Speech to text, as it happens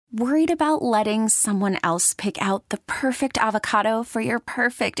Worried about letting someone else pick out the perfect avocado for your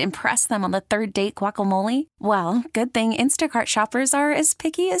perfect impress them on the third date guacamole? Well, good thing Instacart shoppers are as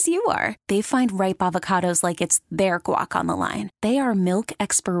picky as you are. They find ripe avocados like it's their guac on the line. They are milk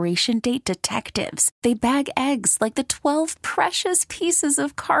expiration date detectives. They bag eggs like the 12 precious pieces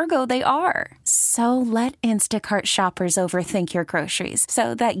of cargo they are. So let Instacart shoppers overthink your groceries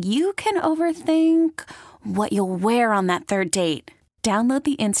so that you can overthink what you'll wear on that third date. Download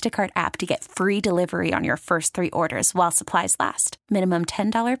the Instacart app to get free delivery on your first 3 orders while supplies last. Minimum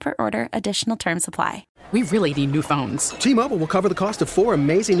 $10 per order. Additional terms apply. We really need new phones. T-Mobile will cover the cost of 4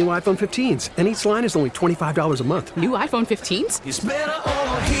 amazing new iPhone 15s, and each line is only $25 a month. New iPhone 15s? It's better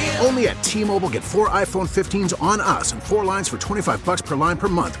over here. Only at T-Mobile, get 4 iPhone 15s on us and 4 lines for $25 per line per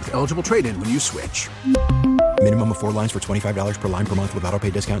month with eligible trade-in when you switch. Minimum of 4 lines for $25 per line per month with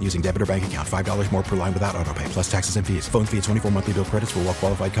autopay discount using debit or bank account. $5 more per line without autopay, plus taxes and fees. Phone fee at 24 monthly bill credits for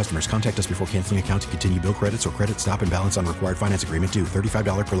well-qualified customers. Contact us before canceling account to continue bill credits or credit stop and balance on required finance agreement due.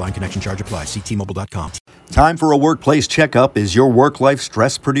 $35 per line connection charge applies. See T-Mobile.com. Time for a workplace checkup. Is your work life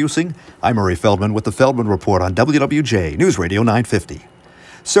stress producing? I'm Murray Feldman with the Feldman Report on WWJ News Radio 950.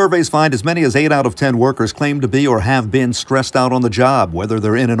 Surveys find as many as 8 out of 10 workers claim to be or have been stressed out on the job, whether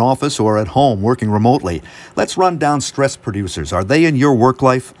they're in an office or at home working remotely. Let's run down stress producers. Are they in your work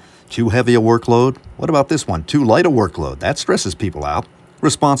life? Too heavy a workload? What about this one? Too light a workload? That stresses people out.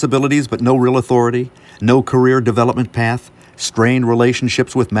 Responsibilities but no real authority? No career development path? Strained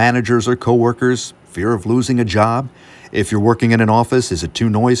relationships with managers or coworkers? Fear of losing a job? If you're working in an office, is it too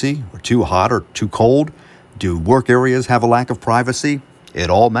noisy or too hot or too cold? Do work areas have a lack of privacy? It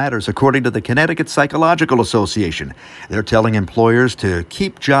all matters, according to the Connecticut Psychological Association. They're telling employers to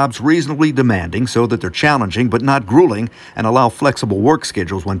keep jobs reasonably demanding so that they're challenging but not grueling, and allow flexible work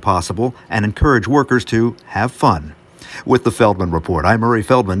schedules when possible, and encourage workers to have fun. With the Feldman Report, I'm Murray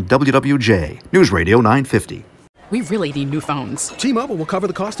Feldman, WWJ, News Radio 950. We really need new phones. T-Mobile will cover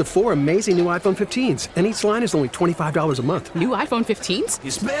the cost of 4 amazing new iPhone 15s, and each line is only $25 a month. New iPhone 15s?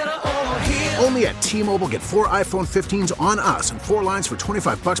 It's better over here. Only at T-Mobile, get 4 iPhone 15s on us and 4 lines for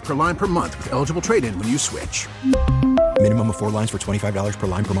 $25 per line per month with eligible trade-in when you switch. Minimum of 4 lines for $25 per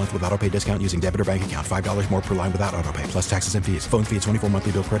line per month with autopay discount using debit or bank account. $5 more per line without autopay, plus taxes and fees. Phone fee at 24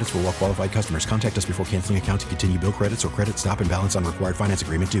 monthly bill credits for well-qualified customers. Contact us before canceling account to continue bill credits or credit stop and balance on required finance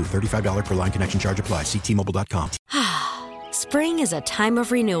agreement due. $35 per line connection charge applies. See T-Mobile.com. Spring is a time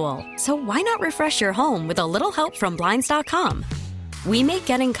of renewal, so why not refresh your home with a little help from Blinds.com? We make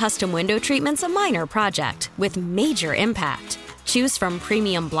getting custom window treatments a minor project with major impact. Choose from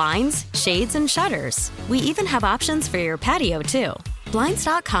premium blinds, shades, and shutters. We even have options for your patio, too.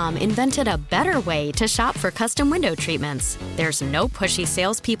 Blinds.com invented a better way to shop for custom window treatments. There's no pushy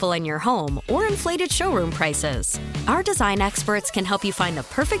salespeople in your home or inflated showroom prices. Our design experts can help you find the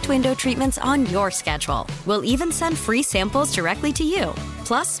perfect window treatments on your schedule. We'll even send free samples directly to you.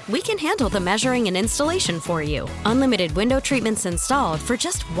 Plus, we can handle the measuring and installation for you. Unlimited window treatments installed for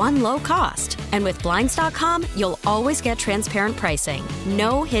just one low cost. And with Blinds.com, you'll always get transparent pricing.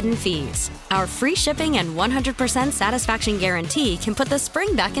 No hidden fees. Our free shipping and 100% satisfaction guarantee can put the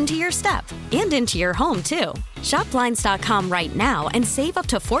spring back into your step and into your home, too. Shop Blinds.com right now and save up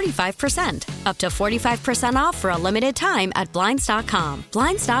to 45%. Up to 45% off for a limited time at Blinds.com.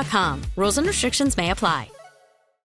 Blinds.com. Rules and restrictions may apply.